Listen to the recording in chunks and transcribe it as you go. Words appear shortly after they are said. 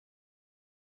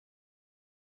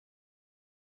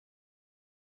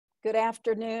Good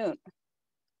afternoon.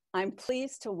 I'm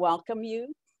pleased to welcome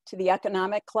you to the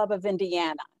Economic Club of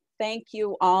Indiana. Thank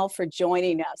you all for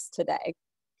joining us today.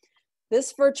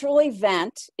 This virtual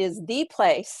event is the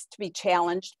place to be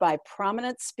challenged by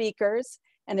prominent speakers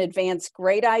and advance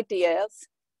great ideas.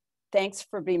 Thanks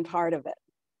for being part of it.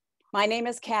 My name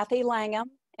is Kathy Langham,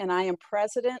 and I am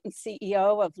President and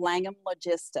CEO of Langham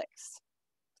Logistics.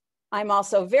 I'm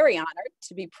also very honored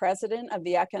to be president of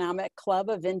the Economic Club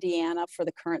of Indiana for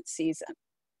the current season.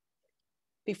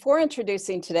 Before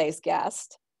introducing today's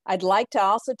guest, I'd like to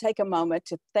also take a moment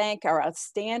to thank our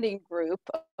outstanding group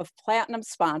of platinum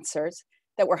sponsors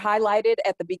that were highlighted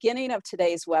at the beginning of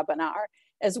today's webinar,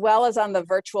 as well as on the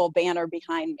virtual banner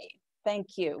behind me.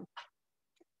 Thank you.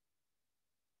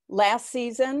 Last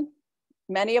season,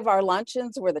 many of our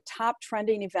luncheons were the top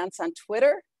trending events on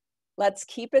Twitter. Let's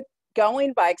keep it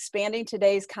going by expanding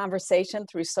today's conversation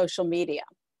through social media.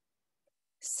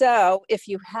 So if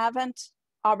you haven't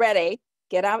already,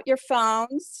 get out your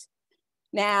phones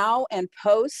now and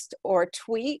post or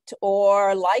tweet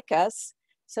or like us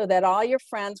so that all your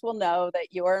friends will know that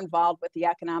you are involved with the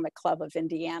Economic Club of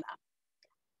Indiana.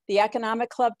 The Economic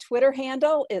Club Twitter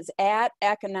handle is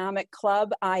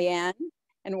 @EconomicClubIN,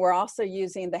 and we're also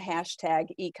using the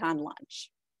hashtag EconLunch.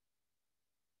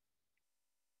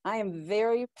 I am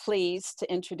very pleased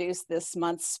to introduce this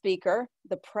month's speaker,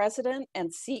 the president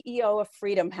and CEO of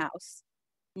Freedom House,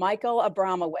 Michael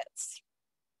Abramowitz.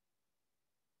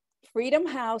 Freedom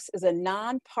House is a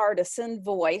nonpartisan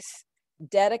voice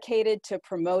dedicated to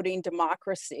promoting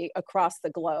democracy across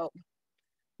the globe.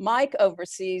 Mike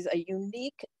oversees a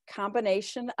unique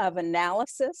combination of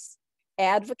analysis,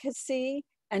 advocacy,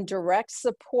 and direct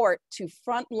support to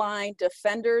frontline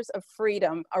defenders of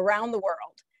freedom around the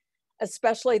world,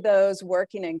 especially those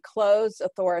working in closed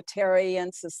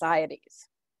authoritarian societies.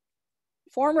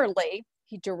 Formerly,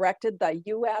 he directed the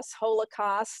U.S.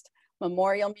 Holocaust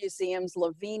Memorial Museum's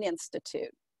Levine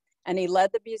Institute, and he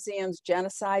led the museum's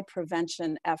genocide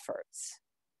prevention efforts.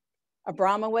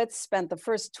 Abramowitz spent the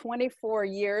first 24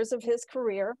 years of his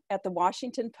career at the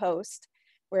Washington Post,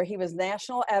 where he was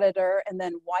national editor and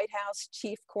then White House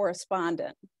chief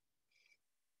correspondent.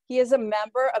 He is a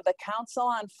member of the Council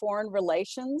on Foreign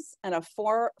Relations and a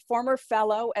former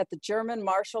fellow at the German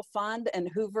Marshall Fund and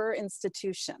Hoover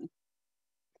Institution.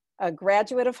 A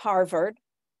graduate of Harvard,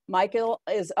 Michael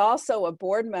is also a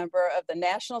board member of the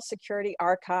National Security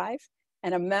Archive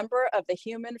and a member of the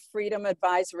Human Freedom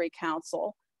Advisory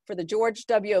Council for the George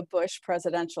W. Bush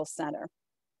Presidential Center.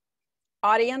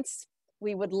 Audience,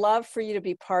 we would love for you to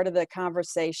be part of the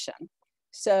conversation.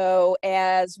 So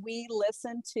as we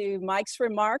listen to Mike's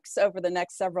remarks over the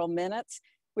next several minutes,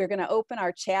 we're going to open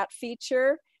our chat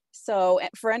feature. So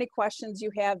for any questions you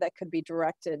have, that could be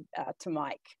directed to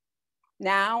Mike.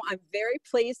 Now, I'm very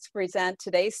pleased to present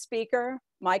today's speaker,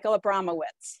 Michael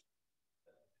Abramowitz.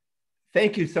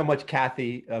 Thank you so much,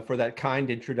 Kathy, for that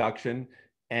kind introduction.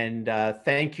 And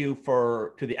thank you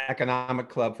to the Economic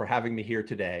Club for having me here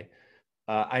today.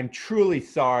 I'm truly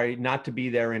sorry not to be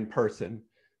there in person.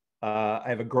 I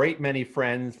have a great many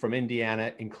friends from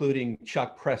Indiana, including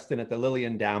Chuck Preston at the Lilly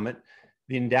Endowment.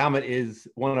 The endowment is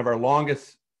one of our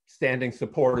longest standing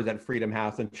supporters at Freedom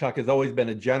House, and Chuck has always been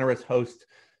a generous host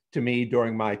to me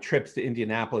during my trips to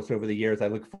Indianapolis over the years. I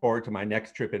look forward to my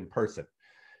next trip in person.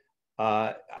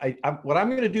 What I'm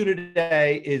going to do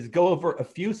today is go over a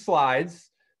few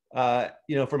slides,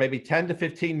 for maybe 10 to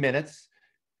 15 minutes,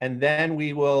 and then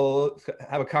we will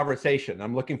have a conversation.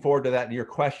 I'm looking forward to that and your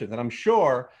questions. And I'm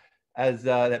sure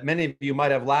that many of you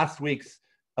might have last week's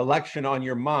election on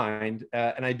your mind,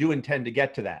 and I do intend to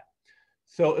get to that.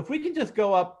 So if we can just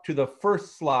go up to the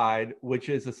first slide, which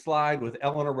is a slide with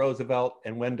Eleanor Roosevelt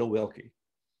and Wendell Willkie.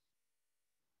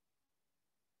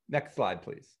 Next slide,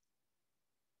 please.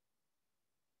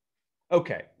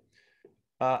 Okay.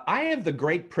 I have the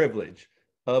great privilege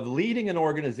of leading an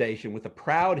organization with a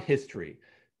proud history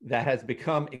that has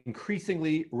become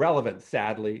increasingly relevant,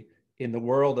 sadly, in the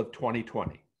world of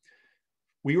 2020.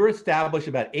 We were established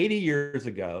about 80 years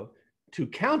ago to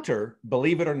counter,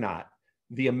 believe it or not,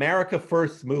 the America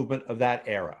First movement of that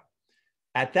era.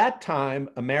 At that time,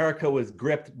 America was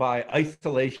gripped by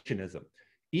isolationism,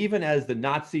 even as the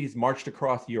Nazis marched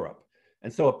across Europe.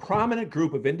 And so a prominent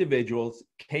group of individuals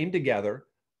came together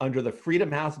under the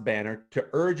Freedom House banner to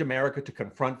urge America to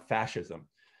confront fascism.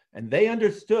 And they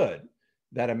understood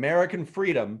that American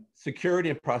freedom,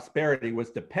 security, and prosperity was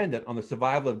dependent on the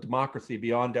survival of democracy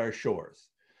beyond our shores.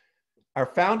 Our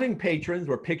founding patrons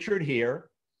were pictured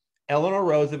here: Eleanor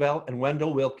Roosevelt and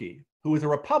Wendell Willkie, who was a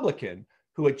Republican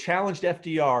who had challenged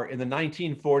FDR in the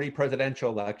 1940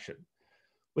 presidential election.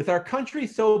 With our country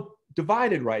so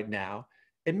divided right now,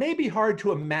 It may be hard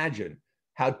to imagine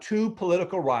how two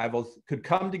political rivals could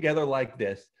come together like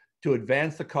this to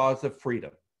advance the cause of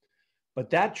freedom. But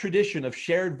that tradition of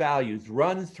shared values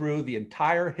runs through the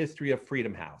entire history of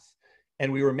Freedom House,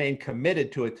 and we remain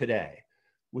committed to it today.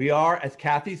 We are, as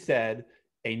Kathy said,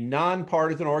 a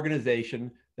nonpartisan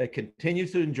organization that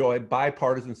continues to enjoy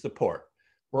bipartisan support.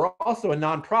 We're also a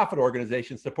nonprofit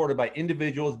organization supported by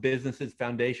individuals, businesses,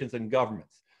 foundations, and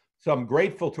governments. So I'm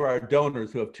grateful to our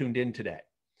donors who have tuned in today.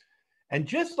 And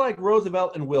just like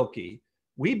Roosevelt and Willkie,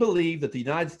 we believe that the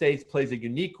United States plays a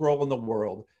unique role in the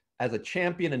world as a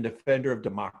champion and defender of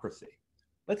democracy.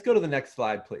 Let's go to the next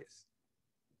slide, please.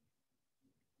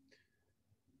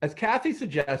 As Kathy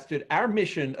suggested, our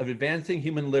mission of advancing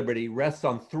human liberty rests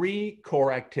on three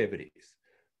core activities.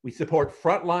 We support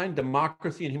frontline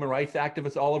democracy and human rights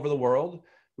activists all over the world.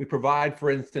 We provide,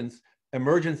 for instance,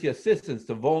 emergency assistance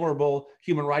to vulnerable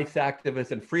human rights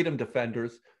activists and freedom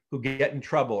defenders who get in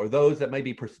trouble, or those that may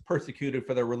be persecuted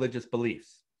for their religious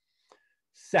beliefs.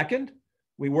 Second,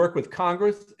 we work with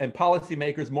Congress and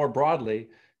policymakers more broadly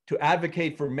to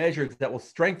advocate for measures that will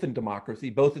strengthen democracy,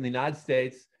 both in the United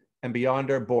States and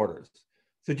beyond our borders.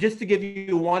 So just to give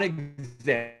you one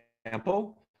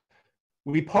example,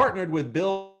 we partnered with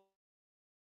Bill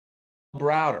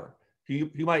Browder, who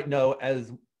you might know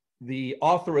as the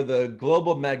author of the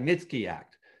Global Magnitsky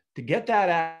Act, to get that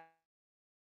act.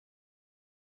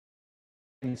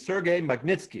 And Sergei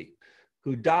Magnitsky,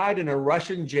 who died in a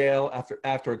Russian jail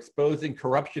after exposing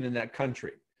corruption in that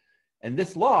country. And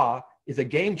this law is a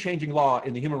game-changing law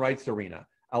in the human rights arena,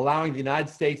 allowing the United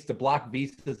States to block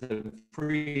visas and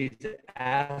freeze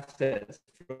assets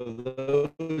for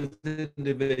those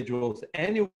individuals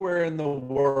anywhere in the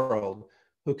world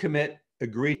who commit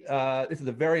egregious. This is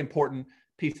a very important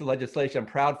piece of legislation. I'm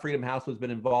proud Freedom House has been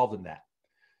involved in that.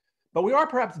 But we are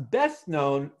perhaps best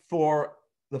known for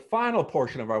the final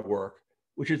portion of our work,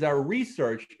 which is our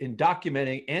research in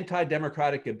documenting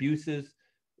anti-democratic abuses,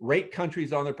 rate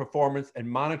countries on their performance, and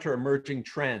monitor emerging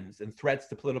trends and threats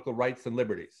to political rights and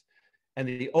liberties. And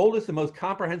the oldest and most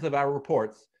comprehensive of our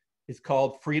reports is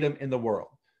called Freedom in the World.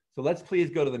 So let's please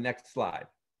go to the next slide.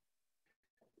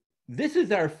 This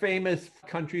is our famous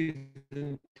countries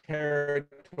and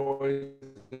territories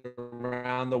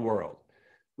around the world.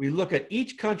 We look at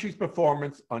each country's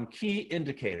performance on key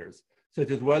indicators, such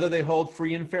as whether they hold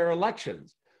free and fair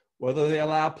elections, whether they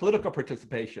allow political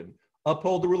participation,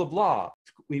 uphold the rule of law.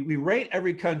 We rate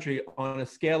every country on a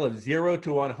scale of 0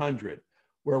 to 100,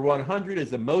 where 100 is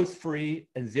the most free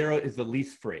and 0 is the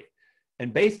least free.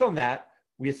 And based on that,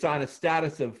 we assign a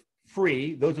status of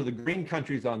free, those are the green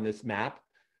countries on this map,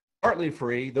 partly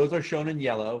free, those are shown in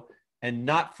yellow, and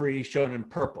not free, shown in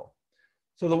purple.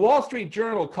 So the Wall Street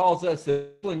Journal calls us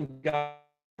the guide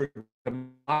for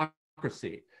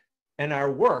democracy. And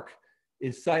our work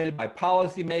is cited by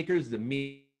policymakers, the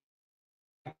media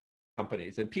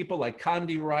companies, and people like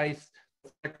Condi Rice,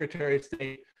 Secretary of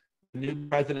State, the new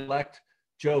President-elect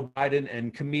Joe Biden,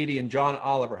 and comedian John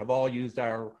Oliver have all used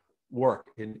our work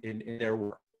in their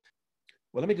work.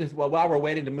 Well, while we're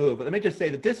waiting to move, let me just say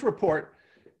that this report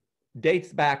dates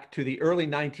back to the early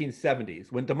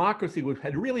 1970s, when democracy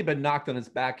had really been knocked on its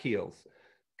back heels.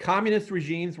 Communist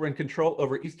regimes were in control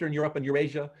over Eastern Europe and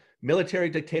Eurasia. Military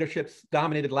dictatorships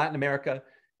dominated Latin America.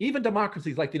 Even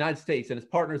democracies like the United States and its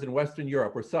partners in Western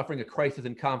Europe were suffering a crisis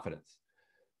in confidence.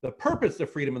 The purpose of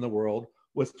Freedom in the World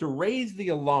was to raise the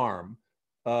alarm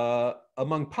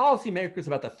among policymakers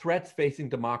about the threats facing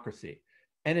democracy.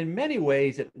 And in many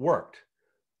ways, it worked.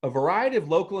 A variety of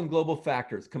local and global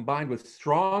factors, combined with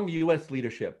strong US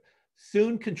leadership,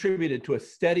 soon contributed to a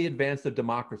steady advance of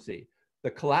democracy,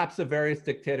 the collapse of various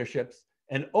dictatorships,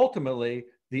 and ultimately,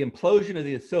 the implosion of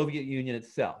the Soviet Union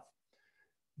itself.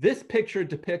 This picture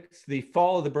depicts the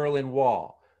fall of the Berlin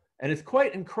Wall, and it's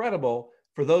quite incredible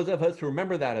for those of us who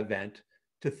remember that event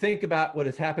to think about what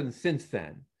has happened since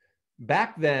then.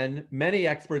 Back then, many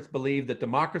experts believed that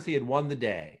democracy had won the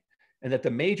day, and that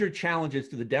the major challenges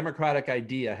to the democratic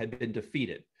idea had been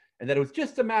defeated, and that it was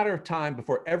just a matter of time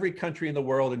before every country in the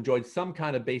world enjoyed some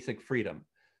kind of basic freedom.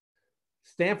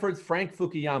 Stanford's Frank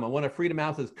Fukuyama, one of Freedom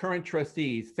House's current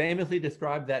trustees, famously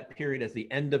described that period as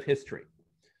the end of history.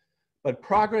 But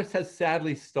progress has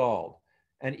sadly stalled.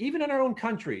 And even in our own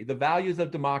country, the values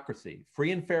of democracy, free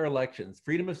and fair elections,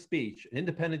 freedom of speech, an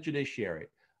independent judiciary,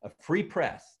 a free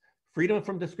press, freedom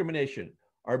from discrimination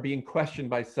are being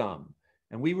questioned by some.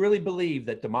 And we really believe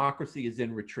that democracy is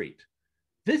in retreat.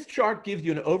 This chart gives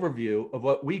you an overview of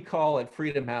what we call at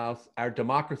Freedom House our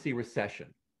democracy recession.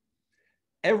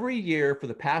 Every year for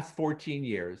the past 14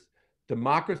 years,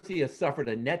 democracy has suffered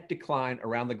a net decline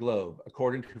around the globe,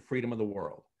 according to Freedom of the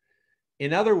World.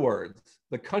 In other words,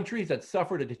 the countries that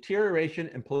suffered a deterioration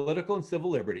in political and civil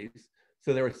liberties,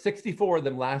 so there were 64 of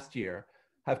them last year,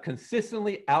 have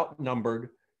consistently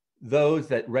outnumbered those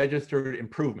that registered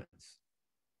improvements.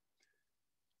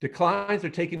 Declines are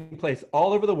taking place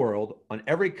all over the world, on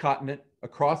every continent,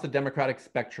 across the democratic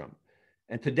spectrum.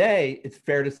 And today, it's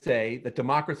fair to say that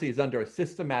democracy is under a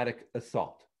systematic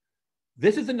assault.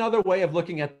 This is another way of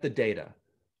looking at the data.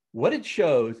 What it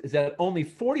shows is that only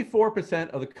 44%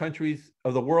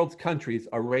 of the world's countries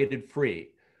are rated free,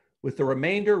 with the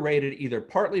remainder rated either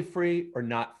partly free or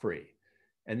not free.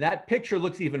 And that picture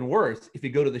looks even worse if you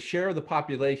go to the share of the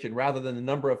population rather than the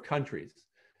number of countries.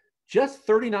 Just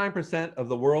 39% of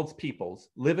the world's peoples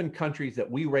live in countries that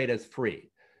we rate as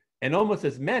free, and almost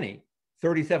as many,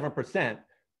 37%,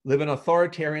 live in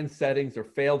authoritarian settings or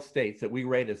failed states that we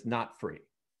rate as not free.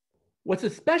 What's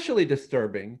especially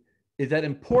disturbing is that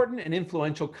important and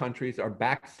influential countries are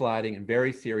backsliding in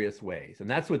very serious ways,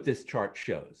 and that's what this chart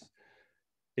shows.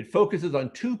 It focuses on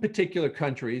two particular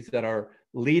countries that are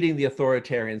leading the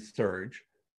authoritarian surge,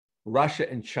 Russia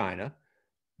and China,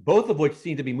 both of which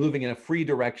seem to be moving in a free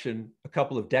direction a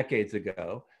couple of decades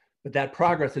ago, but that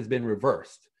progress has been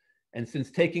reversed. And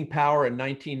since taking power in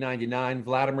 1999,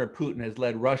 Vladimir Putin has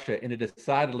led Russia in a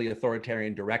decidedly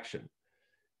authoritarian direction.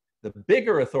 The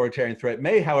bigger authoritarian threat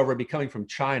may, however, be coming from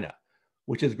China,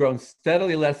 which has grown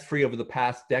steadily less free over the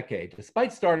past decade,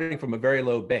 despite starting from a very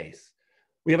low base.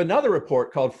 We have another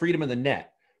report called Freedom in the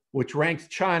Net, which ranks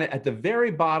China at the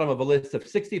very bottom of a list of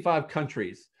 65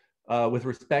 countries with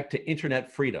respect to internet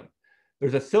freedom.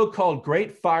 There's a so-called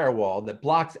Great Firewall that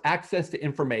blocks access to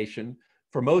information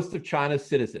for most of China's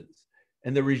citizens.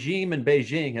 And the regime in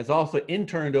Beijing has also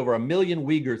interned over 1 million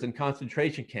Uyghurs in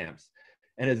concentration camps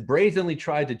and has brazenly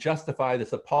tried to justify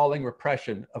this appalling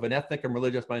repression of an ethnic and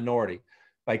religious minority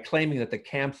by claiming that the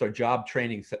camps are job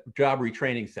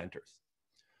retraining centers.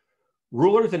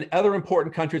 Rulers in other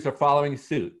important countries are following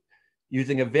suit,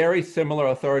 using a very similar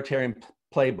authoritarian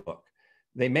playbook.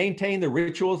 They maintain the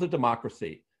rituals of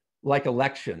democracy, like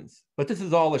elections, but this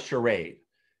is all a charade.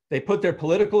 They put their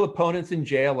political opponents in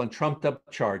jail on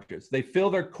trumped-up charges. They fill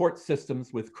their court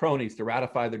systems with cronies to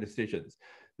ratify their decisions.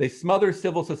 They smother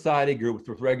civil society groups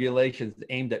with regulations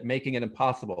aimed at making it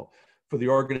impossible for the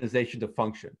organization to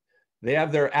function. They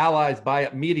have their allies buy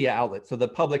up media outlets so the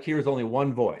public hears only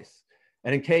one voice.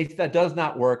 And in case that does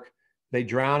not work, they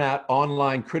drown out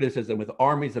online criticism with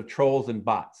armies of trolls and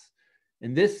bots.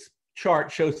 And this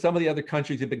chart shows some of the other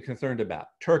countries you've been concerned about: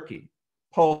 Turkey,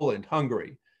 Poland,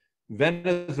 Hungary,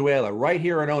 Venezuela, right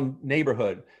here in our own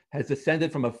neighborhood, has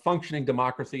descended from a functioning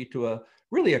democracy to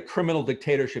really a criminal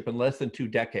dictatorship in less than 2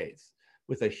 decades,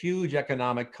 with a huge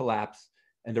economic collapse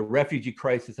and a refugee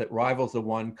crisis that rivals the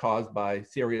one caused by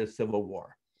Syria's civil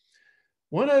war.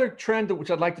 One other trend which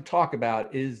I'd like to talk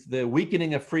about is the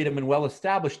weakening of freedom in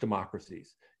well-established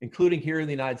democracies, including here in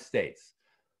the United States.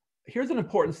 Here's an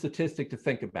important statistic to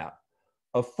think about.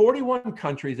 Of 41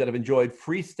 countries that have enjoyed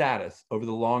free status over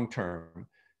the long term,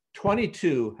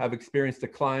 22 have experienced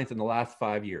declines in the last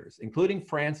 5 years, including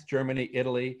France, Germany,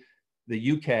 Italy,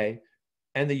 the UK,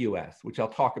 and the US, which I'll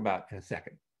talk about in a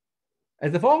second.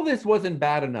 As if all this wasn't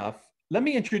bad enough, let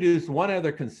me introduce one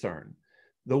other concern: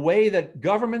 the way that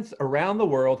governments around the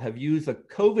world have used the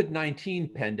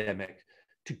COVID-19 pandemic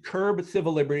to curb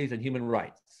civil liberties and human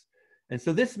rights. And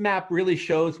so this map really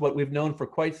shows what we've known for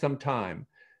quite some time,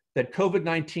 that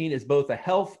COVID-19 is both a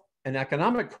health and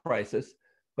economic crisis,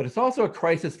 but it's also a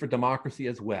crisis for democracy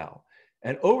as well.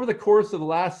 And over the course of the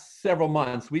last several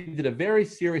months, we did a very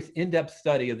serious in-depth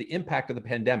study of the impact of the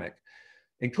pandemic,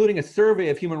 including a survey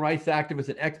of human rights activists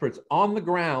and experts on the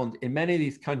ground in many of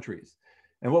these countries.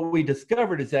 And what we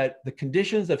discovered is that the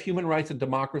conditions of human rights and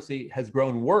democracy has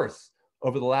grown worse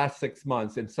over the last 6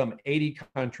 months in some 80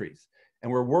 countries.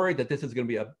 And we're worried that this is going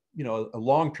to be a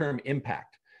long-term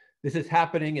impact. This is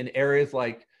happening in areas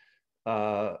like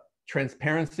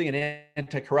transparency and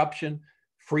anti-corruption,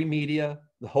 free media,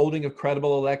 the holding of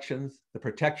credible elections, the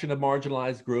protection of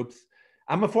marginalized groups.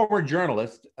 I'm a former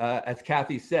journalist, as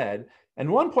Kathy said, and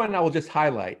one point I will just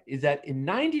highlight is that in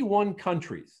 91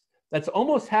 countries, that's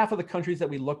almost half of the countries that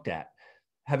we looked at,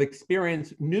 have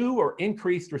experienced new or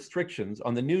increased restrictions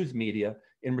on the news media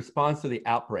in response to the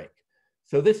outbreak.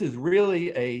 So this is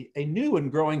really a new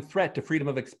and growing threat to freedom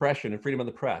of expression and freedom of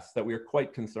the press that we are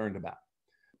quite concerned about.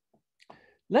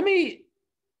 Let me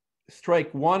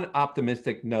strike one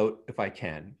optimistic note if I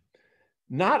can.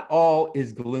 Not all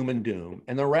is gloom and doom,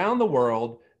 and around the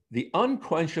world, the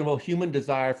unquenchable human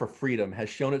desire for freedom has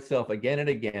shown itself again and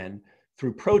again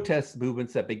through protest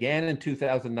movements that began in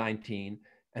 2019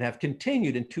 and have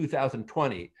continued in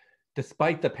 2020,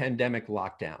 despite the pandemic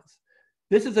lockdowns.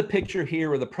 This is a picture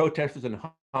here of the protesters in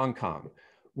Hong Kong,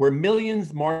 where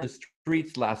millions marched the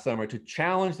streets last summer to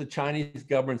challenge the Chinese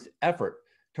government's effort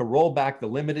to roll back the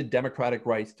limited democratic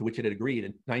rights to which it had agreed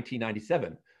in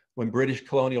 1997, when British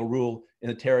colonial rule in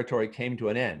the territory came to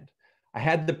an end. I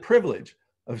had the privilege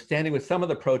of standing with some of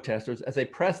the protesters as they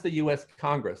pressed the US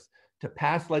Congress to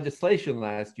pass legislation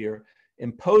last year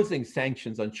imposing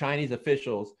sanctions on Chinese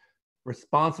officials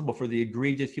responsible for the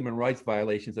egregious human rights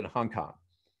violations in Hong Kong.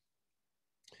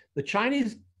 The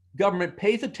Chinese government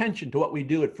pays attention to what we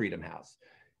do at Freedom House.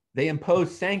 They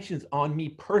imposed sanctions on me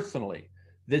personally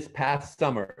this past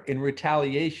summer in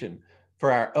retaliation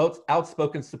for our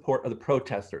outspoken support of the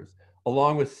protesters,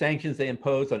 along with sanctions they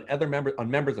imposed on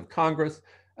members of Congress,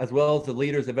 as well as the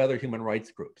leaders of other human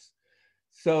rights groups.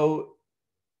 So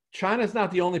China's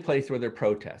not the only place where there are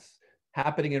protests.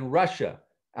 Happening in Russia,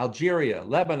 Algeria,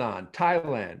 Lebanon,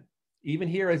 Thailand, even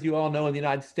here, as you all know, in the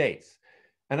United States.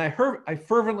 And I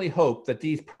fervently hope that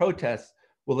these protests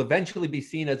will eventually be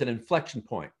seen as an inflection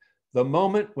point, the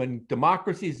moment when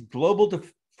democracy's global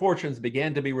fortunes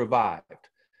began to be revived.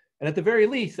 And at the very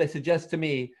least, they suggest to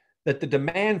me that the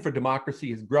demand for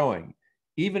democracy is growing,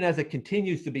 even as it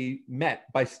continues to be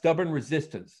met by stubborn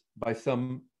resistance by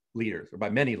some leaders, or by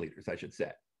many leaders, I should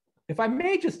say. If I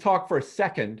may just talk for a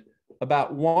second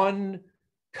about one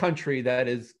country that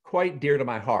is quite dear to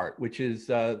my heart, which is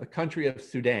the country of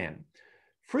Sudan.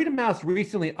 Freedom House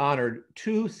recently honored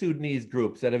 2 Sudanese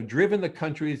groups that have driven the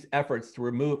country's efforts to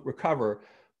recover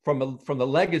from the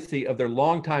legacy of their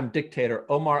longtime dictator,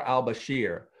 Omar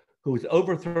al-Bashir, who was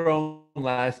overthrown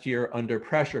last year under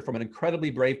pressure from an incredibly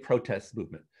brave protest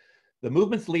movement. The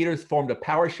movement's leaders formed a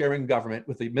power-sharing government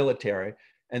with the military,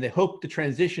 and they hope to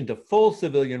transition to full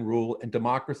civilian rule and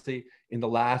democracy in the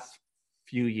last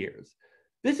few years.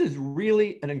 This is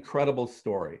really an incredible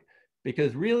story,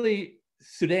 because really,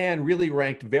 Sudan really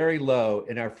ranked very low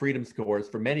in our freedom scores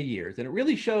for many years. And it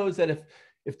really shows that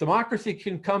if democracy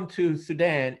can come to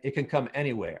Sudan, it can come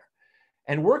anywhere.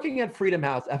 And working at Freedom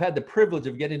House, I've had the privilege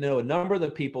of getting to know a number of the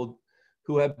people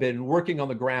who have been working on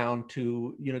the ground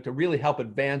to really help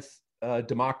advance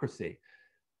democracy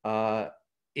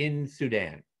in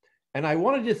Sudan. And I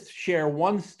want to just share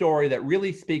one story that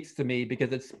really speaks to me,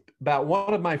 because it's about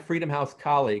one of my Freedom House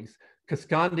colleagues,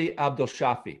 Kaskandi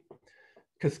Abdul-Shafi.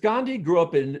 Kaskandi grew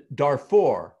up in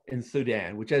Darfur in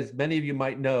Sudan, which, as many of you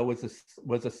might know,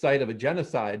 was a site of a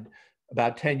genocide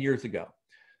about 10 years ago.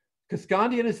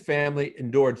 Kaskandi and his family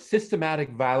endured systematic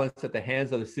violence at the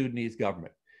hands of the Sudanese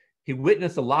government. He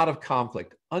witnessed a lot of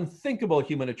conflict, unthinkable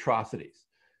human atrocities,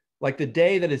 like the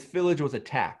day that his village was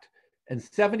attacked, and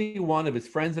 71 of his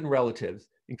friends and relatives,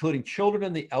 including children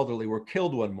and the elderly, were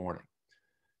killed one morning.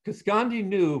 Kaskandi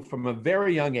knew from a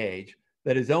very young age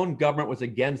that his own government was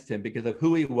against him because of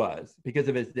who he was, because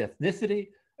of his ethnicity,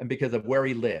 and because of where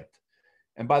he lived.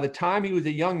 And by the time he was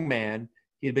a young man,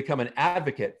 he had become an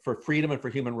advocate for freedom and for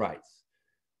human rights.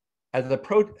 At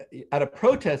a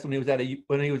protest when he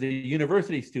was a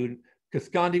university student,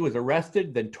 Kaskandi was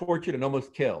arrested, then tortured and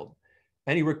almost killed.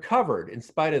 And he recovered in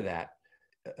spite of that.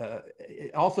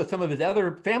 Also, some of his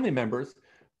other family members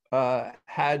were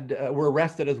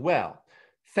arrested as well.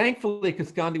 Thankfully,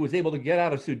 Kaskandi was able to get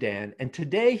out of Sudan, and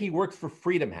today he works for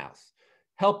Freedom House,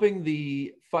 helping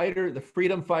the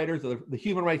freedom fighters, the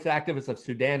human rights activists of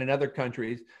Sudan and other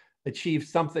countries achieve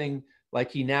something like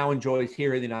he now enjoys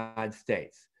here in the United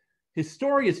States. His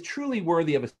story is truly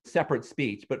worthy of a separate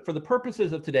speech, but for the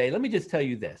purposes of today, let me just tell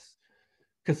you this.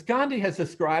 Kaskandi has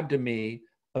described to me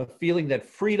a feeling that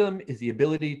freedom is the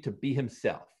ability to be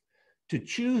himself, to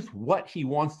choose what he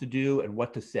wants to do and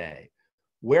what to say,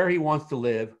 where he wants to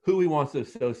live, who he wants to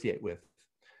associate with.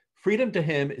 Freedom to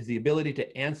him is the ability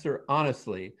to answer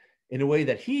honestly in a way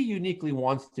that he uniquely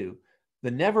wants to, the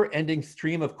never-ending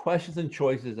stream of questions and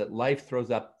choices that life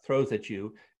throws at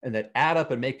you and that add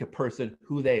up and make a person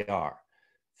who they are.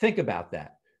 Think about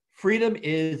that. Freedom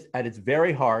is, at its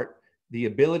very heart, the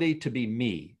ability to be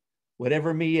me,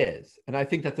 whatever me is. And I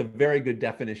think that's a very good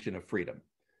definition of freedom.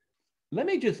 Let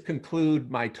me just conclude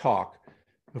my talk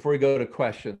before we go to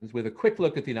questions with a quick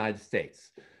look at the United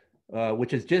States,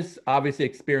 which has just obviously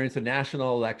experienced a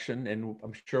national election, and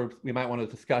I'm sure we might want to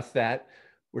discuss that.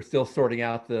 We're still sorting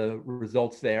out the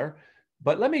results there.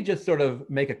 But let me just sort of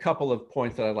make a couple of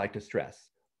points that I'd like to stress.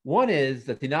 One is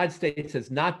that the United States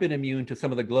has not been immune to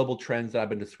some of the global trends that I've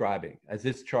been describing, as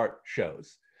this chart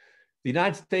shows. The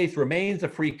United States remains a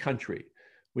free country.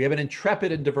 We have an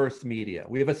intrepid and diverse media.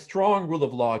 We have a strong rule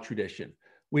of law tradition.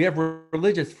 We have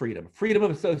religious freedom, freedom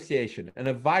of association, and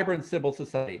a vibrant civil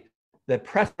society that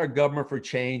press our government for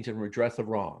change and redress of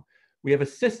wrong. We have a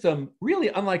system really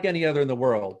unlike any other in the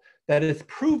world that has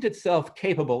proved itself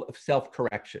capable of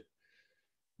self-correction.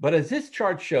 But as this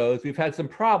chart shows, we've had some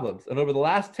problems, and over the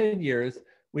last 10 years,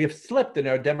 we have slipped in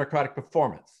our democratic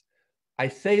performance. I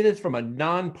say this from a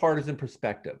nonpartisan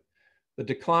perspective. The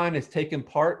decline has taken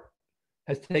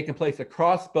place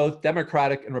across both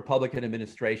Democratic and Republican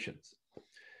administrations.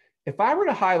 If I were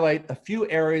to highlight a few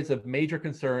areas of major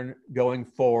concern going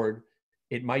forward,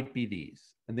 it might be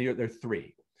these, and there are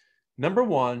three. Number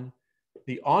one,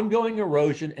 the ongoing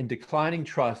erosion and declining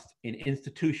trust in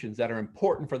institutions that are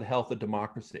important for the health of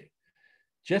democracy.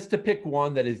 Just to pick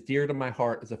one that is dear to my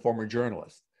heart as a former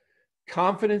journalist,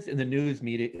 confidence in the news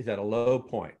media is at a low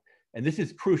point, and this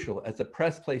is crucial as the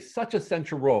press plays such a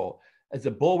central role as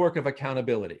a bulwark of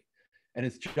accountability, and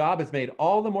its job is made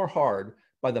all the more hard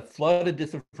by the flood of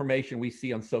disinformation we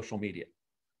see on social media.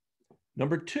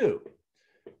 Number two,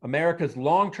 America's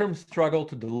long-term struggle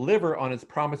to deliver on its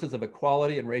promises of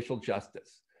equality and racial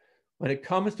justice. When it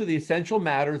comes to the essential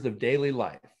matters of daily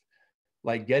life,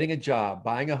 like getting a job,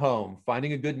 buying a home,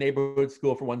 finding a good neighborhood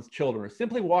school for one's children, or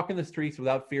simply walking the streets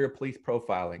without fear of police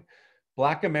profiling,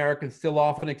 Black Americans still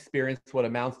often experience what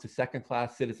amounts to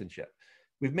second-class citizenship.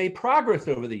 We've made progress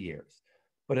over the years,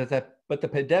 but the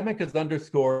pandemic has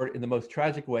underscored in the most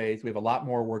tragic ways we have a lot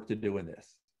more work to do in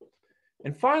this.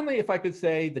 And finally, if I could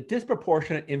say, the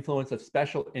disproportionate influence of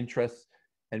special interests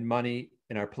and money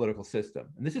in our political system.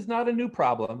 And this is not a new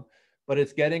problem, but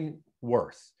it's getting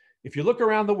worse. If you look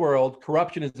around the world,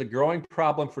 corruption is a growing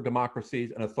problem for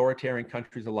democracies and authoritarian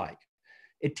countries alike.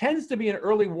 It tends to be an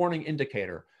early warning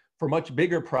indicator for much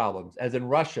bigger problems, as in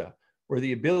Russia, where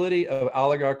the ability of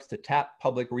oligarchs to tap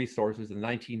public resources in the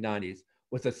 1990s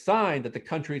was a sign that the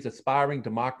country's aspiring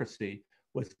democracy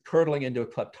was curdling into a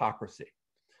kleptocracy.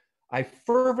 I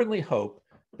fervently hope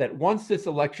that once this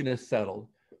election is settled,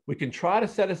 we can try to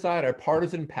set aside our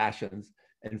partisan passions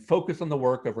and focus on the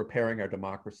work of repairing our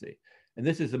democracy. And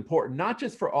this is important not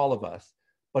just for all of us,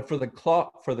 but for the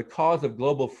cause of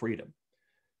global freedom.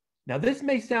 Now, this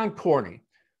may sound corny,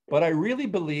 but I really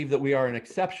believe that we are an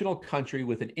exceptional country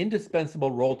with an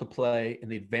indispensable role to play in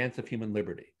the advance of human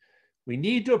liberty. We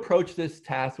need to approach this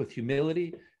task with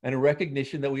humility and a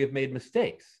recognition that we have made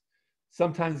mistakes,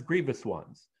 sometimes grievous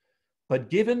ones. But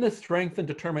given the strength and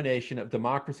determination of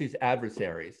democracy's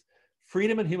adversaries,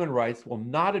 freedom and human rights will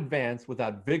not advance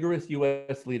without vigorous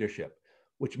US leadership,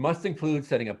 which must include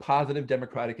setting a positive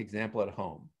democratic example at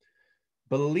home.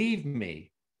 Believe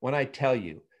me when I tell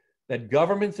you that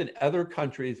governments in other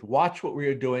countries watch what we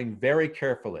are doing very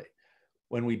carefully.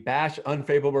 When we bash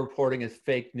unfavorable reporting as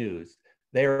fake news,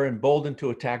 they are emboldened to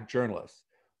attack journalists.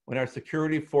 When our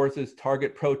security forces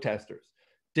target protesters,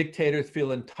 dictators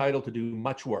feel entitled to do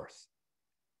much worse.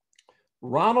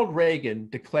 Ronald Reagan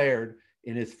declared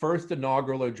in his first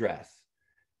inaugural address,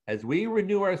 as we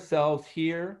renew ourselves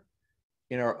here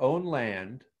in our own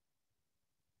land,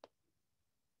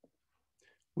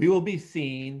 we will be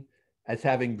seen as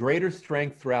having greater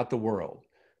strength throughout the world.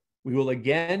 We will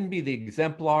again be the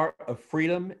exemplar of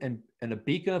freedom and a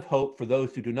beacon of hope for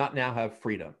those who do not now have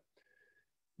freedom.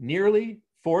 Nearly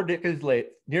four decades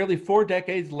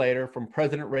later from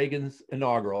President Reagan's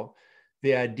inaugural,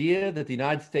 the idea that the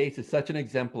United States is such an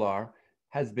exemplar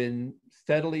has been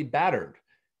steadily battered,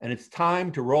 and it's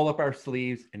time to roll up our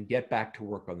sleeves and get back to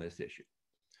work on this issue.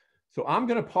 So I'm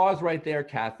going to pause right there,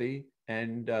 Kathy,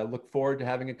 and look forward to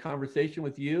having a conversation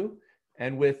with you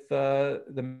and with the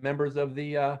members of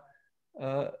the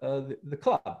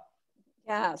club.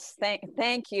 Yes,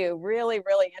 thank you. Really,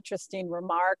 really interesting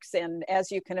remarks. And as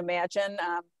you can imagine,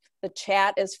 the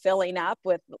chat is filling up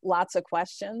with lots of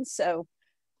questions. So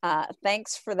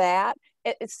thanks for that.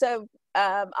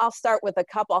 I'll start with a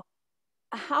couple.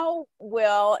 How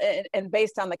will, and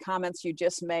based on the comments you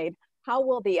just made, how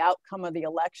will the outcome of the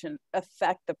election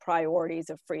affect the priorities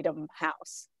of Freedom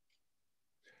House?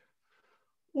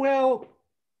 Well,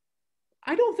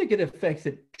 I don't think it affects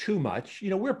it too much.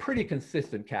 We're pretty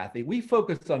consistent, Kathy. We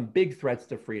focus on big threats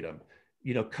to freedom,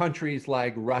 countries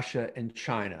like Russia and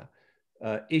China,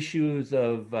 issues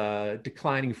of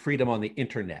declining freedom on the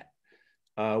internet.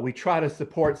 We try to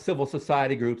support civil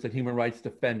society groups and human rights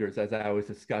defenders, as I was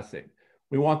discussing.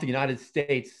 We want the United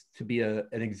States to be an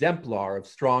exemplar of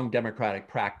strong democratic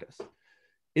practice.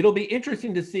 It'll be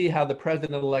interesting to see how the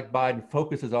President-elect Biden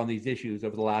focuses on these issues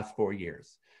over the last 4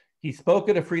 years. He spoke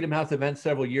at a Freedom House event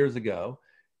several years ago,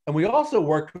 and we also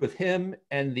worked with him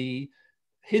and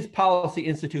his Policy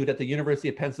Institute at the University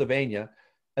of Pennsylvania,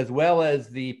 as well as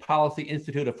the Policy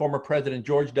Institute of former President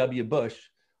George W. Bush,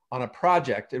 on a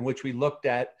project in which we looked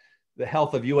at the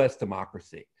health of US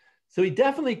democracy. So he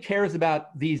definitely cares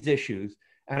about these issues,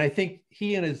 And I think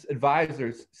he and his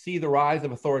advisors see the rise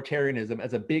of authoritarianism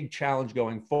as a big challenge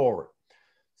going forward.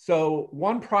 So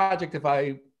one project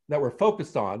that we're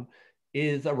focused on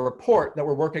is a report that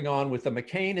we're working on with the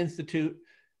McCain Institute,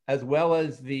 as well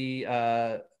as the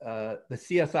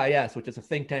CSIS, which is a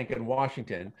think tank in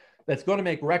Washington, that's going to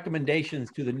make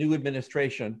recommendations to the new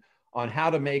administration on how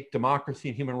to make democracy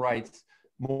and human rights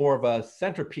more of a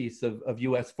centerpiece of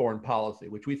US foreign policy,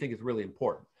 which we think is really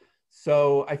important.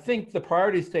 So I think the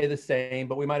priorities stay the same,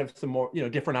 but we might have some more,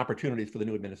 different opportunities for the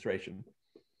new administration.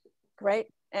 Great.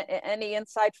 Any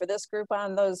insight for this group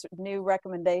on those new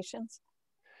recommendations?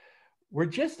 We're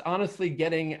just honestly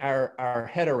getting our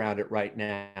head around it right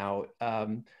now.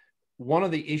 One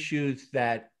of the issues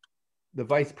that the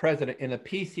vice president, in a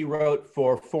piece he wrote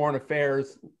for Foreign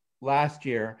Affairs last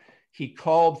year, he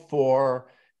called for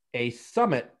a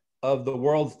summit of the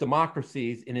world's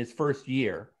democracies in his first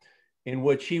year, in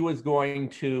which he was going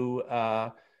to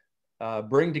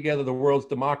bring together the world's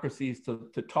democracies to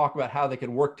talk about how they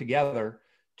can work together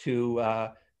to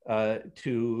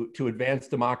advance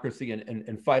democracy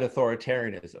and fight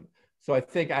authoritarianism. So I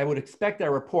think I would expect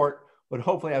that report would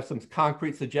hopefully have some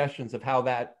concrete suggestions of how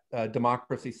that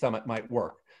democracy summit might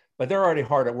work. But they're already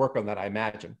hard at work on that, I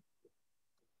imagine.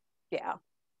 Yeah.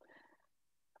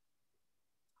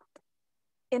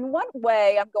 In what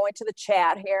way, I'm going to the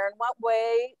chat here, in what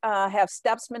way have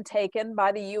steps been taken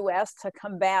by the US to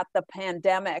combat the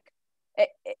pandemic?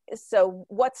 So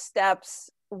what steps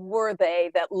were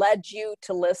they that led you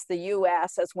to list the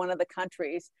US as one of the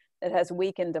countries that has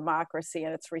weakened democracy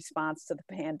in its response to the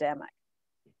pandemic?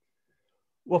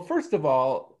 Well, first of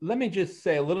all, let me just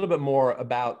say a little bit more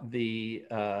about the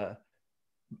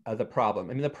problem.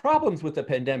 I mean, the problems with the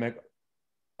pandemic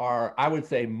are, I would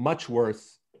say, much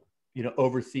worse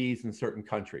overseas in certain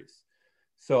countries.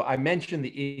 So I mentioned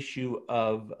the issue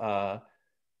of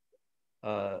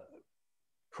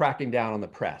cracking down on the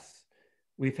press.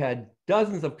 We've had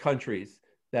dozens of countries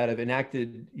that have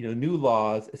enacted new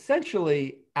laws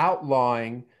essentially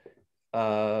outlawing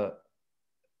the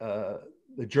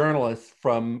journalists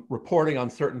from reporting on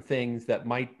certain things that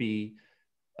might be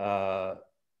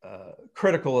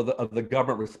critical of the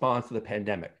government response to the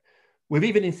pandemic. We've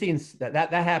even seen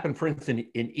that happen, for instance,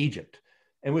 in Egypt.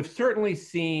 And we've certainly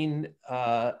seen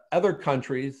other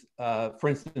countries, for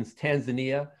instance,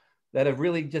 Tanzania, that have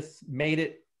really just made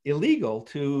it illegal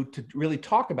to really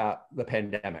talk about the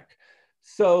pandemic.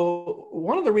 So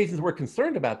one of the reasons we're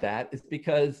concerned about that is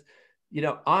because,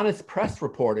 honest press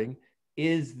reporting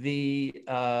is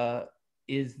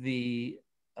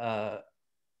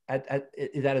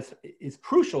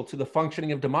crucial to the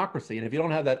functioning of democracy. And if you don't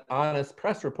have that honest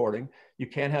press reporting, you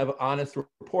can't have honest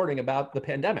reporting about the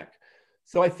pandemic.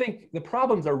 So I think the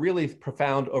problems are really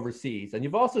profound overseas. And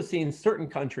you've also seen certain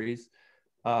countries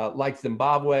like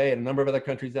Zimbabwe and a number of other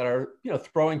countries that are,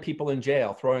 throwing people in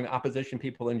jail, throwing opposition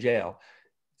people in jail.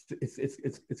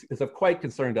 It's of quite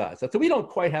concern to us. So we don't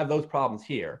quite have those problems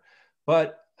here.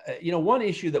 But, one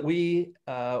issue that we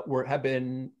have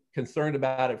been concerned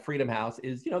about at Freedom House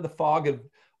is, the fog of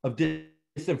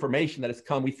disinformation that has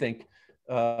come, we think,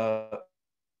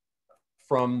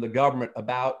 from the government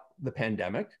about the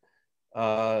pandemic.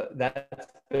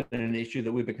 That's been an issue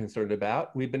that we've been concerned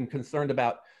about. We've been concerned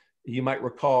about, you might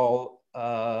recall,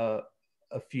 a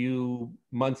few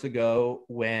months ago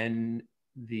when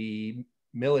the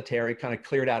military kind of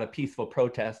cleared out a peaceful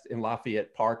protest in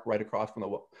Lafayette Park right across from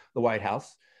the White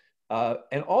House.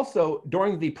 And also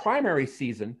during the primary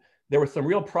season, there were some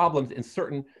real problems in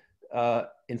certain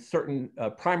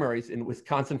primaries in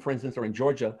Wisconsin, for instance, or in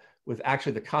Georgia, with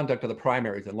actually the conduct of the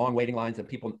primaries and long waiting lines and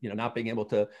people, not being able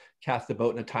to cast a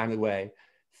vote in a timely way.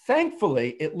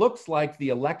 Thankfully, it looks like the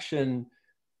election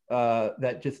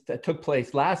that took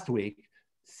place last week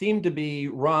seemed to be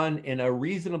run in a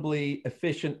reasonably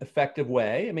efficient, effective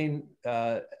way. I mean,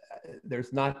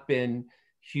 there's not been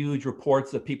huge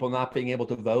reports of people not being able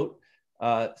to vote.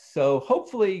 So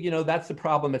hopefully, that's a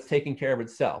problem that's taking care of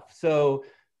itself. So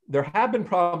there have been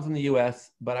problems in the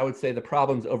US, but I would say the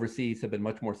problems overseas have been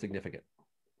much more significant.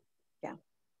 Yeah.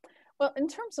 Well, in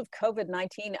terms of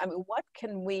COVID-19, I mean, what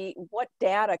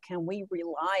data can we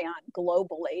rely on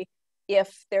globally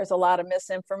if there's a lot of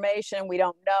misinformation? We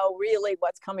don't know really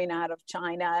what's coming out of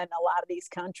China and a lot of these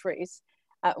countries.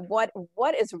 What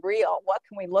is real? What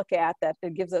can we look at that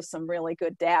gives us some really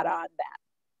good data on that?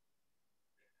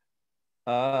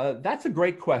 That's a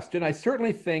great question. I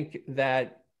certainly think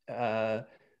that the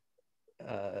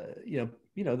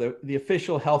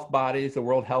official health bodies, the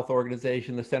World Health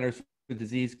Organization, the Centers for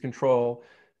Disease Control,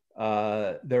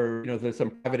 there's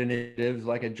some private initiatives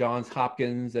like at Johns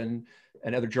Hopkins and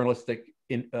other journalistic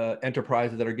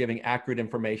enterprises that are giving accurate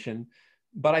information.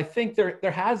 But I think there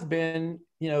has been,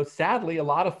 sadly, a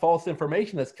lot of false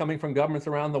information that's coming from governments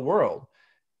around the world.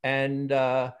 And,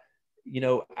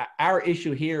 our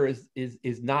issue here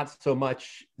is not so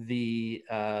much the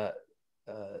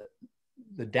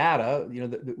data,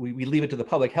 we leave it to the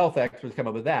public health experts to come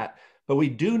up with that. But we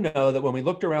do know that when we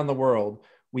looked around the world,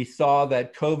 we saw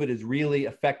that COVID is really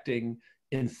affecting,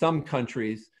 in some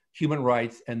countries, human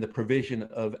rights and the provision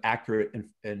of accurate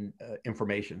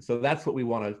information. So that's what we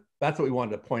wanted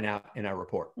to point out in our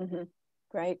report. Mm-hmm.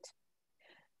 Great.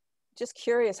 Just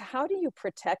curious, how do you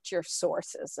protect your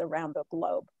sources around the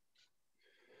globe?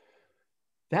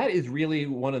 That is really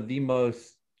one of the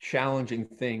most challenging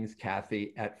things,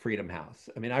 Kathy, at Freedom House.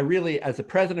 I mean, I really, as the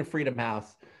president of Freedom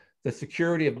House, the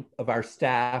security of our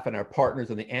staff and our partners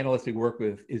and the analysts we work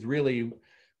with is really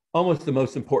almost the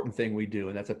most important thing we do.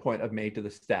 And that's a point I've made to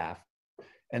the staff.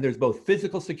 And there's both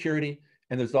physical security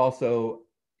and there's also,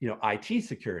 IT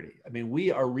security. I mean,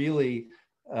 we are really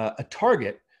a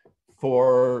target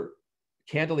for,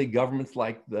 candidly, governments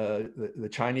like the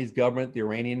Chinese government, the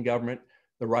Iranian government,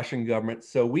 the Russian government.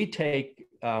 So we take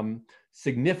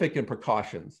significant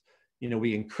precautions.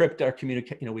 We encrypt our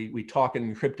communication. We talk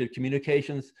in encrypted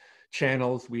communications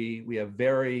channels. We've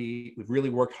really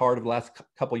worked hard over the last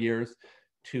couple of years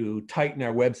to tighten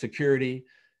our web security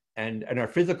and our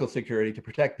physical security to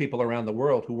protect people around the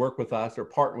world who work with us or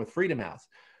partner with Freedom House.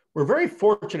 We're very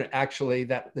fortunate, actually,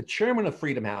 that the chairman of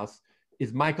Freedom House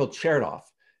is Michael Chertoff.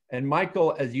 And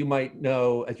Michael, as you might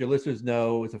know, as your listeners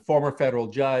know, is a former federal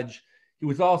judge. He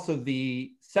was also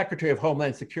the Secretary of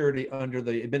Homeland Security under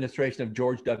the administration of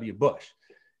George W. Bush.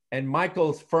 And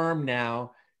Michael's firm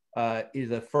now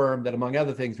is a firm that, among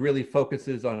other things, really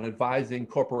focuses on advising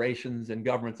corporations and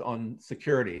governments on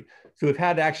security. So we've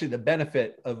had actually the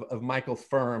benefit of Michael's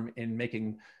firm in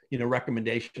making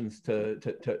recommendations to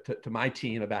my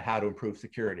team about how to improve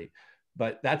security.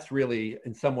 But that's really,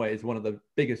 in some ways, one of the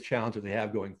biggest challenges we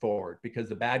have going forward, because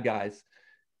the bad guys,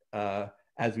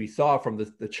 as we saw from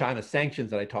the China sanctions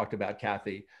that I talked about,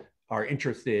 Kathy, are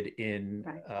interested in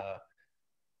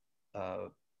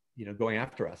going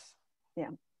after us. Yeah.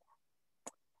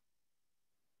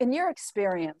 In your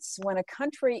experience, when a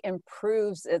country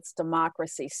improves its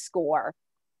democracy score,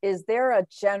 is there a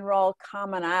general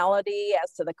commonality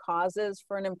as to the causes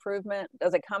for an improvement?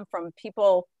 Does it come from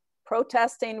people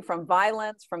protesting, from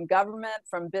violence, from government,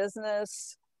 from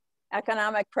business,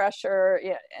 economic pressure?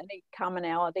 Yeah, any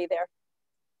commonality there?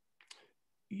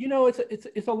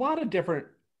 It's a lot of different.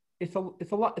 It's a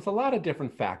lot of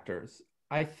different factors.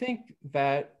 I think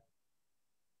that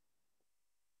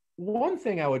one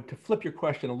thing to flip your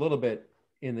question a little bit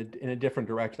in a different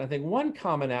direction. I think one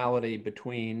commonality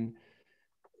between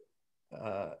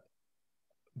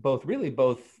both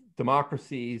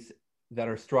democracies that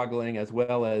are struggling as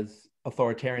well as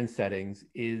authoritarian settings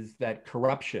is that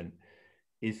corruption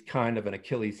is kind of an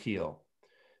Achilles heel.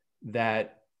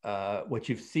 That what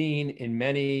you've seen in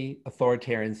many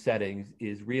authoritarian settings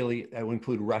is really, I would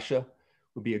include Russia,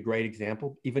 would be a great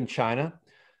example, even China,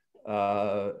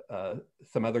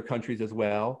 some other countries as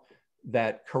well,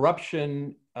 that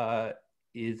corruption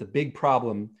is a big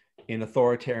problem in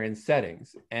authoritarian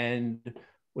settings. And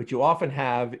what you often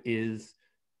have is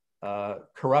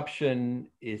corruption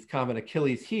is kind of an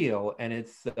Achilles heel, and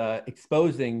it's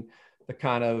exposing the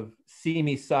kind of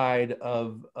seamy side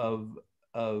of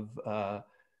a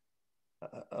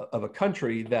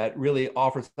country that really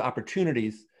offers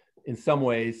opportunities in some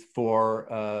ways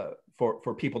for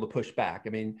people to push back. I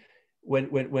mean, when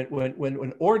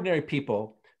ordinary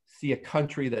people see a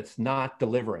country that's not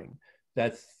delivering,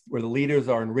 that's where the leaders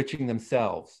are enriching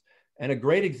themselves. And a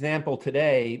great example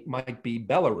today might be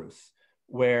Belarus,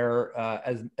 where,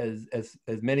 as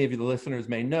many of you, the listeners,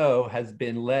 may know, has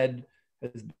been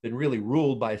really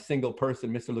ruled by a single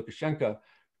person, Mr. Lukashenko,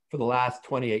 for the last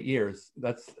 28 years.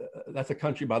 That's a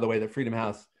country, by the way, that Freedom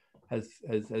House has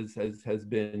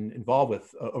been involved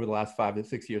with over the last 5 to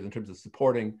 6 years in terms of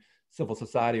supporting civil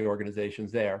society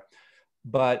organizations there.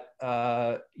 But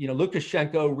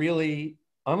Lukashenko really,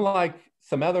 unlike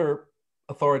some other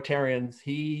authoritarians,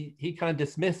 he kind of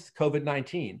dismissed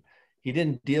COVID-19. He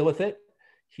didn't deal with it.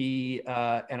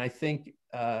 And I think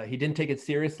he didn't take it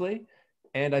seriously.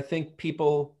 And I think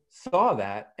people saw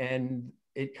that, and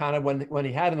it kind of, when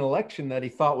he had an election that he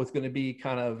thought was going to be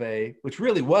kind of which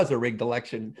really was a rigged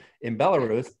election in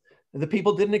Belarus, the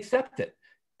people didn't accept it.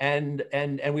 And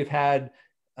we've had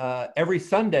every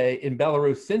Sunday in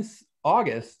Belarus since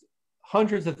August,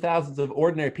 hundreds of thousands of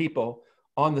ordinary people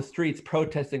on the streets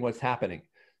protesting what's happening.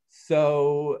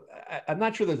 So I'm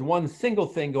not sure there's one single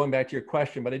thing, going back to your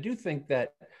question, but I do think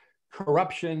that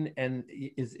corruption and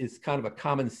is kind of a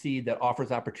common seed that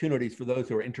offers opportunities for those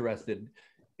who are interested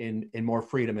in more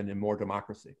freedom and in more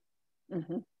democracy.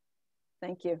 Mm-hmm.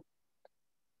 Thank you.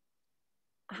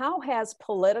 How has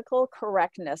political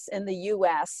correctness in the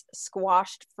US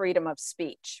squashed freedom of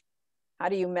speech? How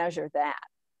do you measure that?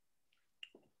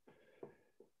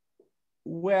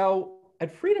 Well,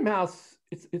 at Freedom House,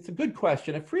 it's a good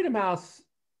question. At Freedom House,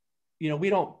 you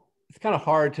know, it's kind of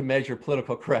hard to measure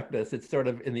political correctness. It's sort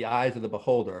of in the eyes of the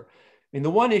beholder. I mean, the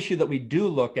one issue that we do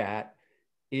look at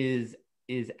is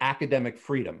academic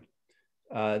freedom.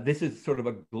 This is sort of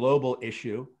a global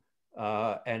issue,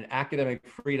 and academic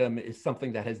freedom is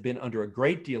something that has been under a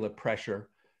great deal of pressure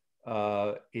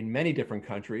in many different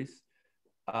countries.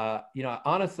 You know,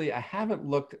 honestly, I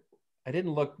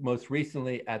didn't look most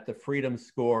recently at the freedom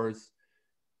scores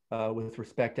with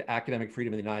respect to academic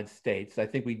freedom in the United States. I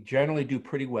think we generally do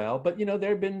pretty well, but you know,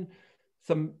 there have been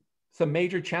some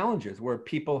major challenges where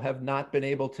people have not been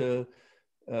able to,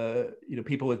 you know,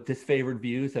 people with disfavored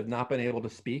views have not been able to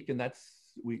speak, and that's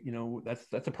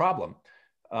a problem.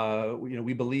 You know,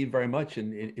 we believe very much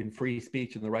in free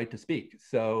speech and the right to speak.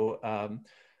 So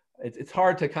it's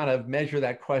hard to kind of measure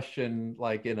that question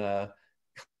like in a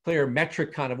clear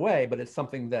metric kind of way, but it's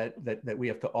something that we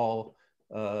have to all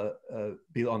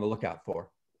be on the lookout for.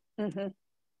 Mm-hmm.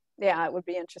 Yeah, it would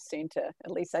be interesting to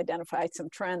at least identify some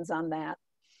trends on that.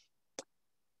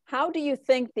 How do you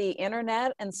think the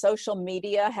internet and social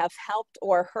media have helped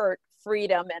or hurt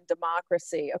freedom and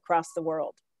democracy across the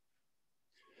world?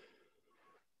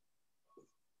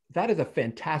 That is a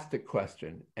fantastic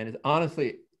question. And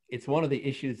honestly, it's one of the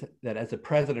issues that as a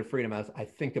president of Freedom House, I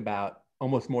think about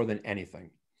almost more than anything.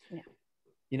 Yeah.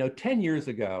 You know, 10 years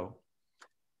ago,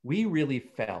 we really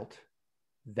felt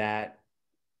that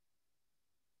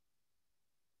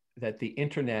the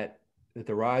internet, that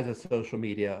the rise of social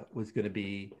media was going to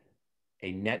be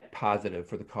a net positive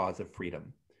for the cause of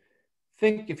freedom.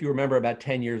 Think, if you remember about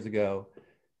 10 years ago,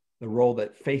 the role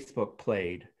that Facebook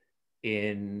played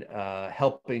in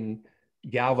helping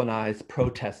galvanize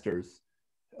protesters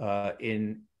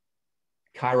in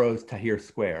Cairo's Tahrir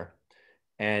Square,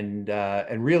 and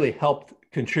really helped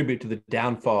contribute to the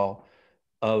downfall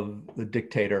of the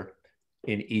dictator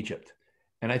in Egypt.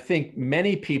 And I think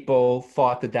many people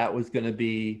thought that that was going to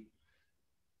be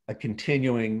a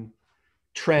continuing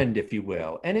trend, if you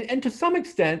will. And to some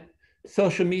extent,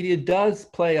 social media does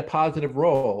play a positive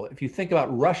role. If you think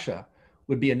about Russia,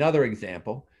 would be another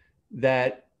example,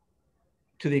 that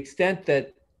to the extent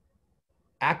that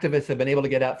activists have been able to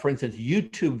get out, for instance,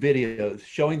 YouTube videos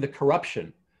showing the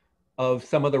corruption of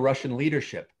some of the Russian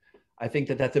leadership, I think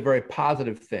that that's a very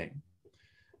positive thing.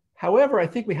 However, I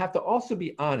think we have to also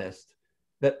be honest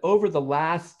that over the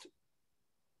last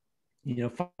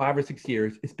 5 or 6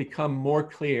 years, it's become more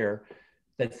clear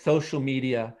that social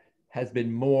media has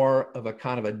been more of a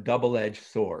kind of a double-edged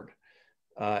sword.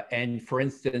 And for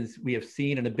instance, we have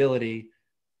seen an ability,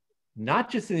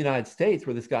 not just in the United States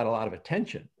where this got a lot of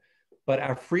attention, but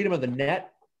our Freedom of the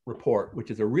Net report, which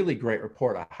is a really great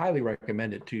report, I highly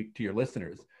recommend it to your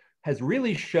listeners, has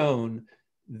really shown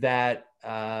that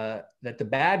that the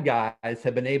bad guys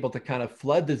have been able to kind of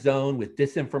flood the zone with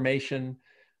disinformation,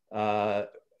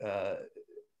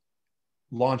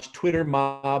 launch Twitter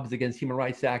mobs against human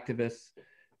rights activists,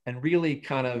 and really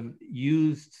kind of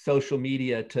used social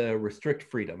media to restrict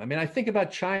freedom. I mean, I think about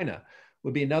China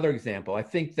would be another example. I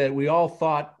think that we all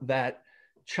thought that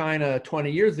China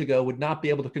 20 years ago would not be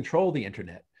able to control the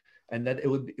internet, and that it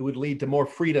would lead to more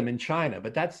freedom in China,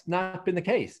 but that's not been the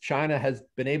case. China has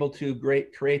been able to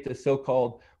create the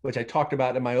so-called, which I talked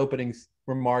about in my opening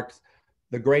remarks,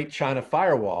 the Great China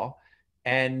Firewall,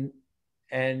 and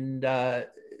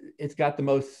it's got the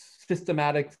most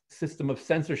systematic system of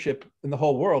censorship in the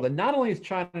whole world. And not only is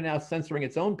China now censoring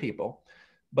its own people,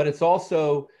 but it's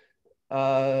also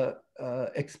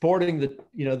exporting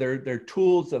their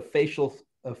tools of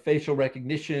facial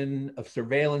recognition, of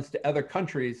surveillance to other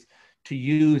countries to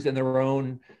use in their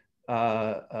own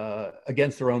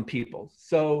against their own people.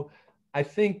 So I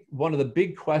think one of the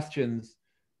big questions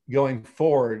going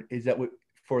forward is that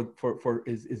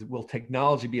will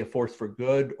technology be a force for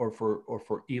good or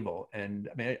for evil? And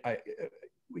I mean,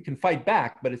 we can fight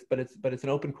back, but it's an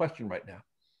open question right now.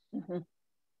 Mm-hmm.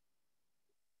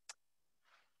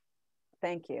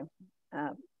 Thank you.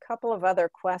 A couple of other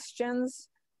questions.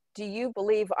 Do you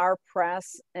believe our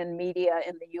press and media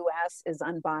in the U.S. is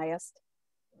unbiased?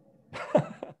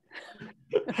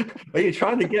 Are you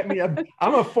trying to get me?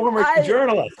 I'm a former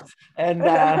journalist, and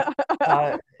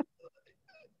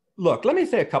look, let me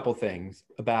say a couple things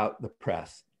about the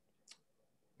press.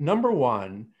 Number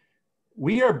one,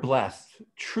 we are blessed,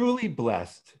 truly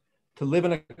blessed, to live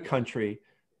in a country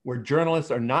where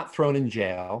journalists are not thrown in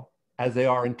jail, as they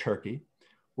are in Turkey,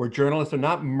 where journalists are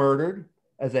not murdered,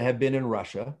 as they have been in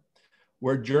Russia,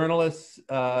 where journalists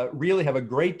really have a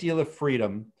great deal of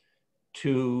freedom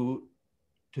to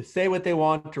say what they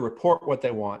want, to report what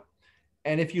they want.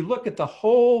 And if you look at the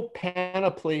whole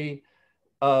panoply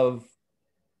of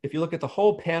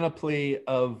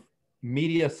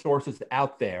media sources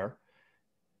out there,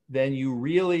 then you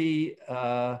really,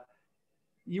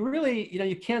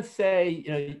 you can't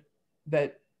say,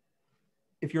 that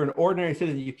if you're an ordinary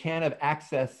citizen, you can't have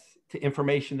access to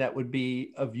information that would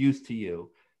be of use to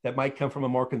you, that might come from a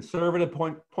more conservative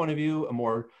point of view, a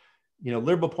more,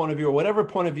 liberal point of view, or whatever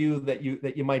point of view that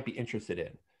you might be interested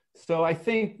in. So I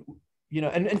think,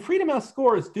 and Freedom House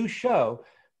scores do show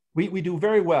we do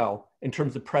very well in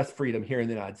terms of press freedom here in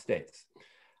the United States.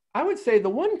 I would say the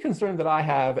one concern that I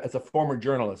have as a former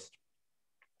journalist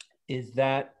is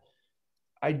that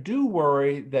I do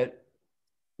worry that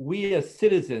we as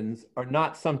citizens are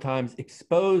not sometimes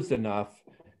exposed enough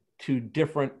to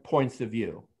different points of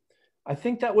view. I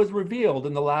think that was revealed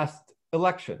in the last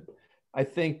election. I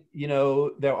think,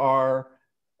 there are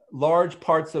large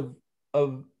parts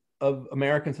of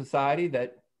American society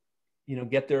that,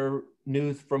 get their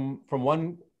news from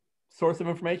one source of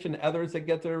information, others that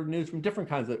get their news from different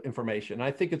kinds of information. And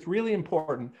I think it's really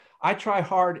important. I try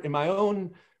hard in my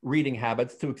own reading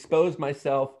habits to expose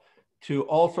myself to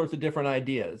all sorts of different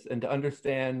ideas and to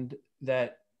understand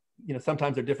that,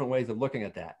 sometimes there are different ways of looking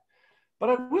at that. But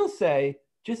I will say,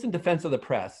 just in defense of the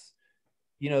press,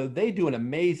 they do an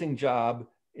amazing job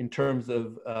in terms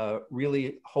of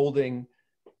really holding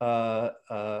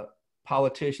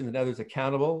politicians and others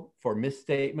accountable for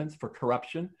misstatements, for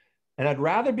corruption. And I'd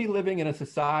rather be living in a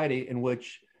society in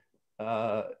which,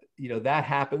 that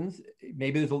happens.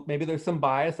 Maybe there's some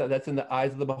bias that's in the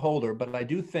eyes of the beholder, but I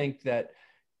do think that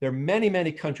there are many,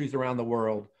 many countries around the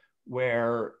world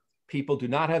where people do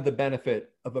not have the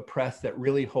benefit of a press that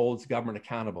really holds government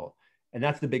accountable. And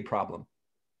that's the big problem.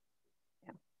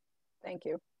 Yeah, thank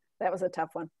you. That was a tough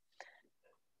one.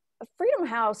 Freedom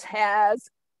House has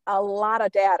a lot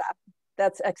of data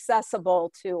that's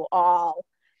accessible to all.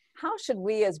 How should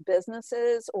we as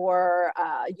businesses or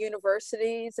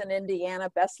universities in Indiana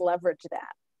best leverage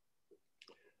that?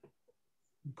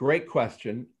 Great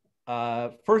question.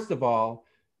 First of all,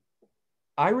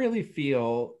 I really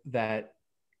feel that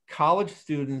college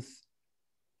students,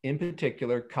 in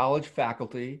particular, college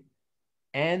faculty,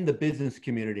 and the business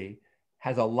community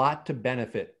has a lot to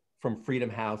benefit from Freedom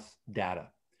House data.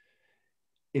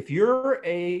 If you're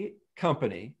a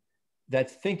company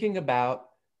that's thinking about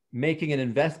making an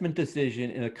investment decision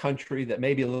in a country that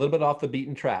may be a little bit off the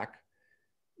beaten track,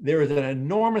 there is an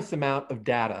enormous amount of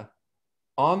data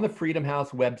on the Freedom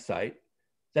House website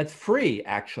that's free,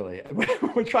 actually.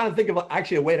 We're trying to think of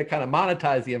actually a way to kind of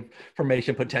monetize the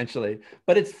information potentially,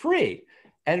 but it's free.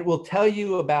 And it will tell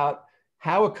you about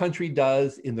how a country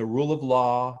does in the rule of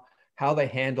law, how they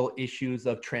handle issues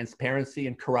of transparency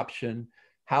and corruption,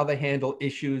 how they handle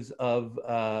issues of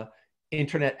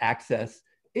internet access,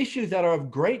 issues that are of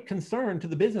great concern to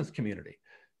the business community.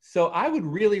 So I would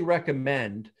really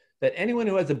recommend that anyone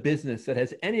who has a business that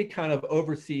has any kind of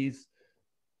overseas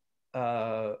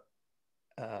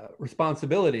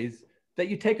responsibilities, that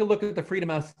you take a look at the Freedom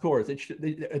House scores,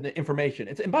 the information.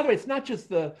 And by the way, it's not just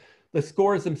the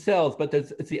scores themselves, but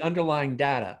it's the underlying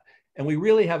data. And we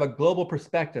really have a global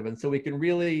perspective. And so we can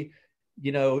really,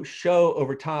 show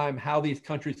over time how these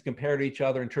countries compare to each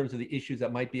other in terms of the issues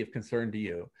that might be of concern to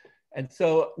you. And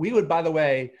so we would, by the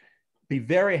way, be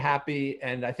very happy.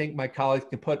 And I think my colleagues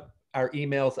can put our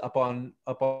emails up on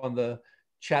the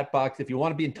chat box. If you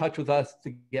want to be in touch with us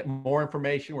to get more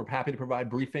information, we're happy to provide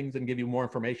briefings and give you more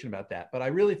information about that. But I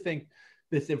really think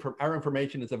our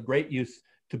information is of great use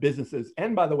to businesses.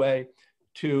 And by the way,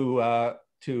 to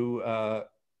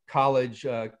college,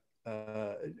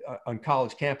 on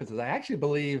college campuses. I actually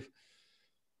believe,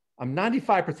 I'm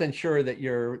 95% sure that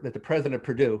the president of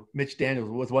Purdue, Mitch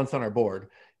Daniels, was once on our board.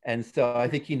 And so I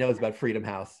think he knows about Freedom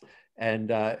House.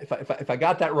 And if I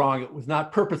got that wrong, it was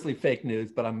not purposely fake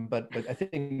news, but I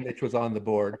think Mitch was on the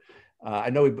board.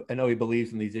 I know he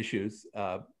believes in these issues.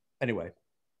 Anyway,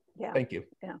 yeah. Thank you.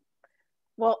 Yeah.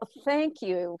 Well, thank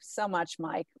you so much,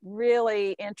 Mike.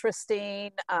 Really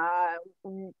interesting.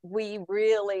 We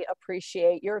really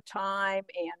appreciate your time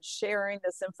and sharing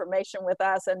this information with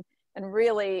us, and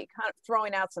really kind of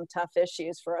throwing out some tough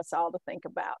issues for us all to think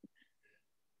about.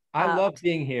 I love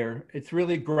being here. It's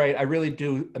really great. I really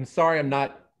do. I'm sorry I'm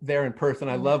not there in person.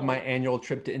 I love my annual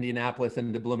trip to Indianapolis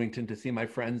and to Bloomington to see my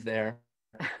friends there.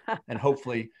 And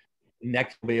hopefully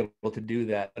next we'll be able to do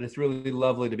that. But it's really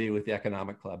lovely to be with the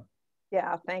Economic Club.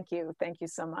 Yeah, thank you. Thank you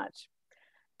so much.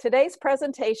 Today's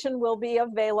presentation will be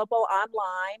available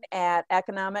online at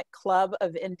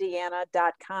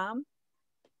economicclubofindiana.com.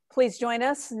 Please join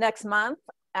us next month,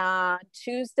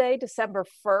 Tuesday, December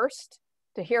 1st,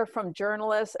 to hear from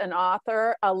journalist and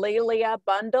author Alelia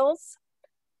Bundles.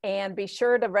 And be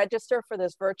sure to register for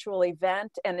this virtual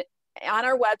event and on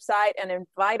our website and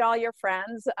invite all your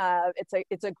friends.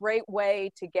 It's a great way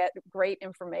to get great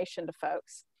information to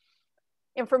folks.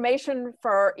 Information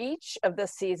for each of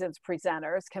this season's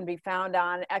presenters can be found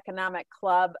on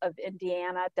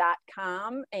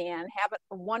economicclubofindiana.com, and have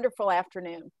a wonderful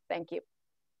afternoon. Thank you.